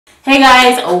Hey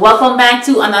guys, welcome back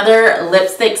to another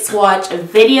lipstick swatch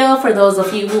video. For those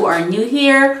of you who are new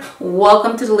here,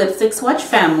 welcome to the lipstick swatch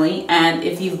family, and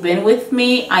if you've been with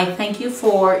me, I thank you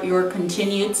for your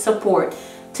continued support.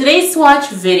 Today's swatch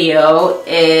video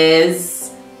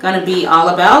is gonna be all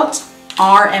about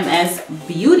RMS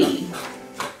Beauty.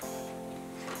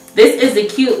 This is the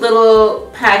cute little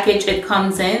package it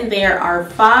comes in. There are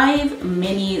 5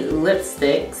 mini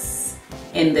lipsticks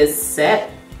in this set.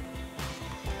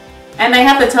 And I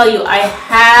have to tell you, I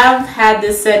have had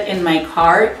this set in my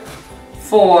cart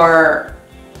for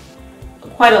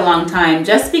quite a long time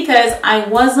just because I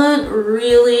wasn't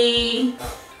really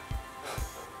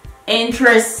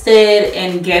interested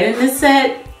in getting this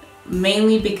set,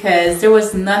 mainly because there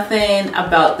was nothing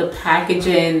about the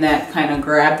packaging that kind of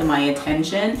grabbed my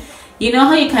attention. You know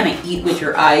how you kind of eat with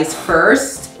your eyes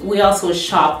first? We also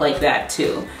shop like that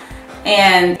too.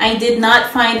 And I did not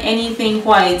find anything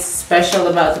quite special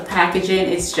about the packaging.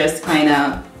 It's just kind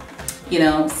of, you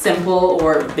know, simple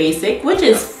or basic, which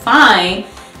is fine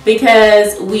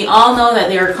because we all know that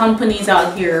there are companies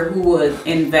out here who would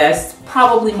invest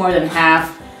probably more than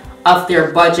half of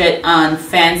their budget on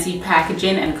fancy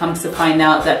packaging and comes to find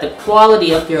out that the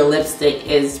quality of their lipstick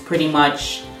is pretty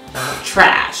much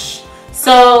trash.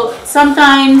 So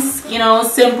sometimes, you know,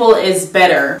 simple is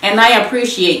better, and I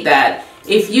appreciate that.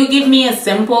 If you give me a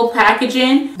simple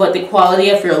packaging, but the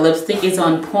quality of your lipstick is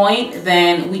on point,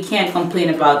 then we can't complain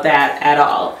about that at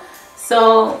all.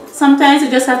 So sometimes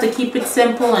you just have to keep it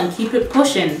simple and keep it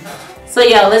pushing. So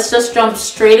yeah, let's just jump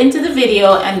straight into the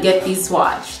video and get these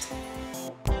swatched.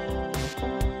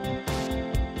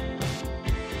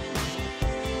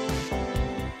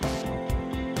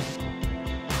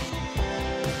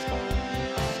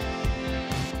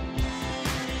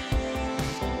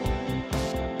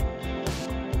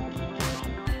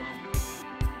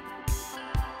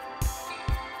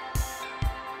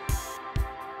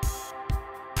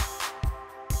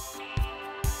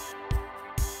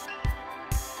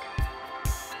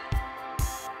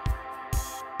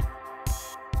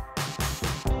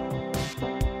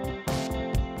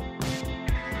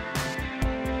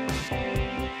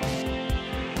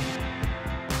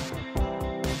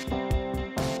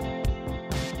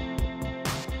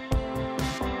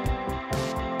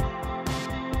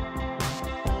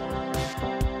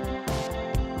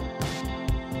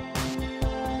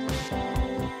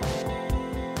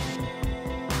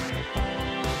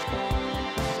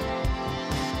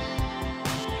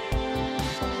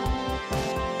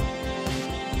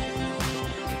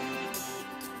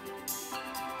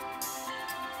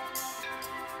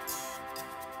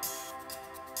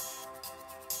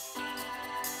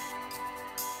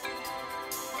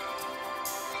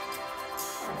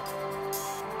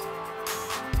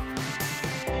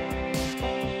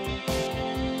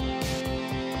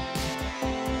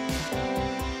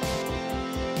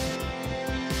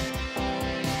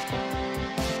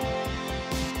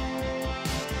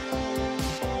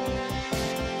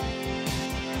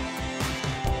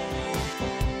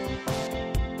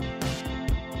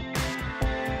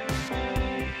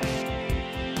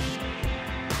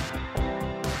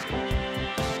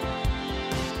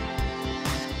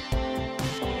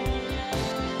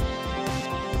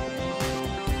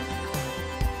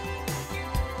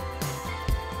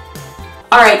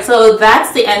 Alright, so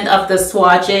that's the end of the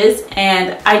swatches,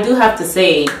 and I do have to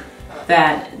say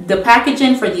that the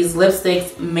packaging for these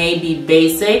lipsticks may be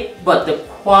basic, but the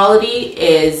quality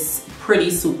is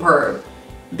pretty superb.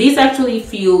 These actually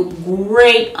feel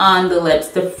great on the lips.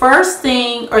 The first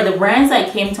thing, or the brands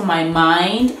that came to my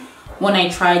mind when I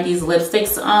tried these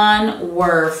lipsticks on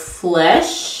were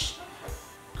Flesh.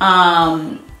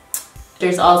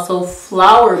 There's also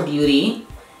Flower Beauty.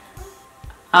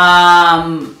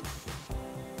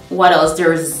 What else?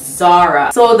 There's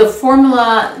Zara. So the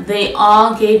formula, they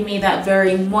all gave me that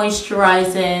very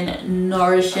moisturizing,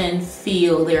 nourishing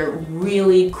feel. They're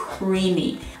really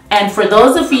creamy. And for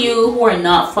those of you who are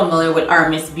not familiar with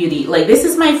RMS Beauty, like this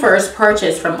is my first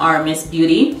purchase from RMS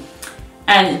Beauty,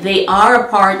 and they are a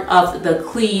part of the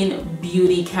clean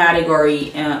beauty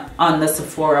category on the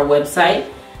Sephora website,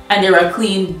 and they're a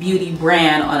clean beauty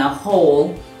brand on a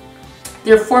whole.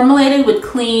 They're formulated with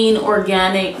clean,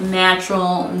 organic,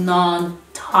 natural,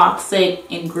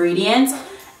 non-toxic ingredients,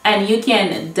 and you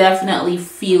can definitely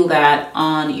feel that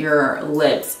on your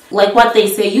lips. Like what they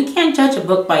say, you can't judge a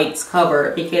book by its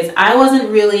cover, because I wasn't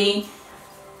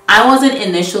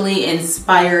initially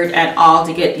inspired at all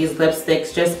to get these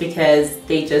lipsticks just because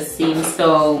they just seem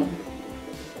so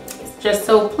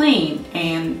plain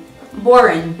and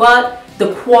boring, but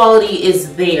the quality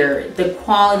is there. The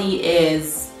quality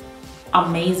is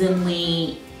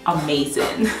amazingly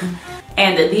amazing.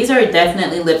 And these are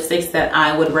definitely lipsticks that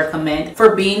I would recommend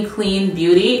for being clean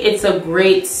beauty. It's a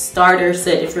great starter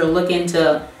set if you're looking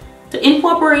to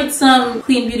incorporate some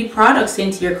clean beauty products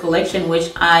into your collection,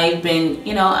 which I've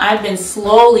been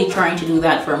slowly trying to do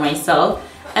that for myself.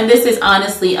 And this is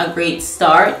honestly a great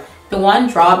start. The one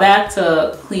drawback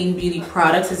to clean beauty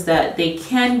products is that they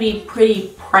can be pretty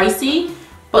pricey.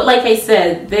 But like I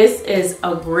said, this is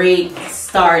a great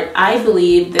start. I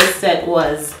believe this set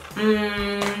was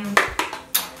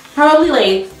probably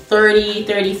like $30,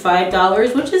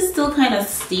 $35, which is still kind of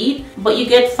steep. But you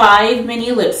get 5 mini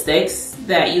lipsticks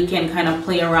that you can kind of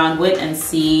play around with and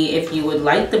see if you would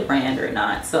like the brand or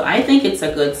not. So I think it's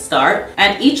a good start.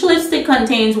 And each lipstick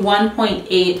contains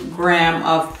 1.8 gram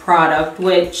of product,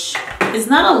 which is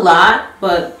not a lot,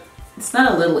 but it's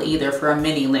not a little either for a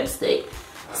mini lipstick.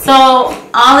 So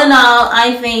all in all,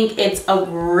 I think it's a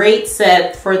great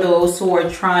set for those who are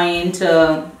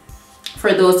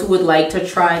for those who would like to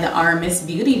try the RMS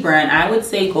Beauty brand. I would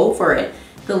say go for it.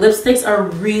 The lipsticks are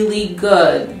really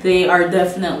good. They are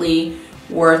definitely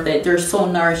worth it. They're so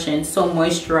nourishing, so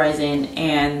moisturizing,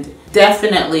 and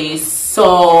definitely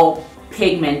so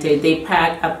pigmented. They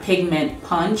pack a pigment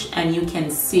punch and you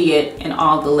can see it in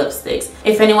all the lipsticks.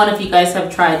 If any one of you guys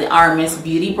have tried the RMS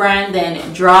Beauty brand,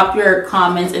 then drop your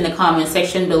comments in the comment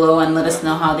section below and let us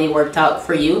know how they worked out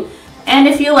for you. And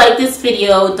if you like this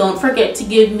video, don't forget to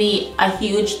give me a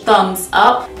huge thumbs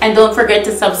up, and don't forget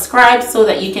to subscribe so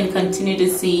that you can continue to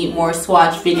see more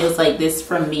swatch videos like this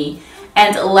from me.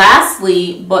 And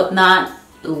lastly, but not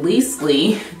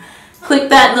leastly, click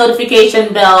that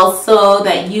notification bell so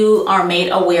that you are made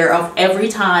aware of every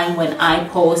time when I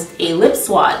post a lip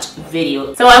swatch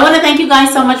video. So I want to thank you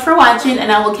guys so much for watching,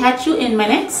 and I will catch you in my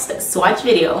next swatch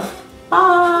video.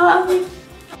 Bye!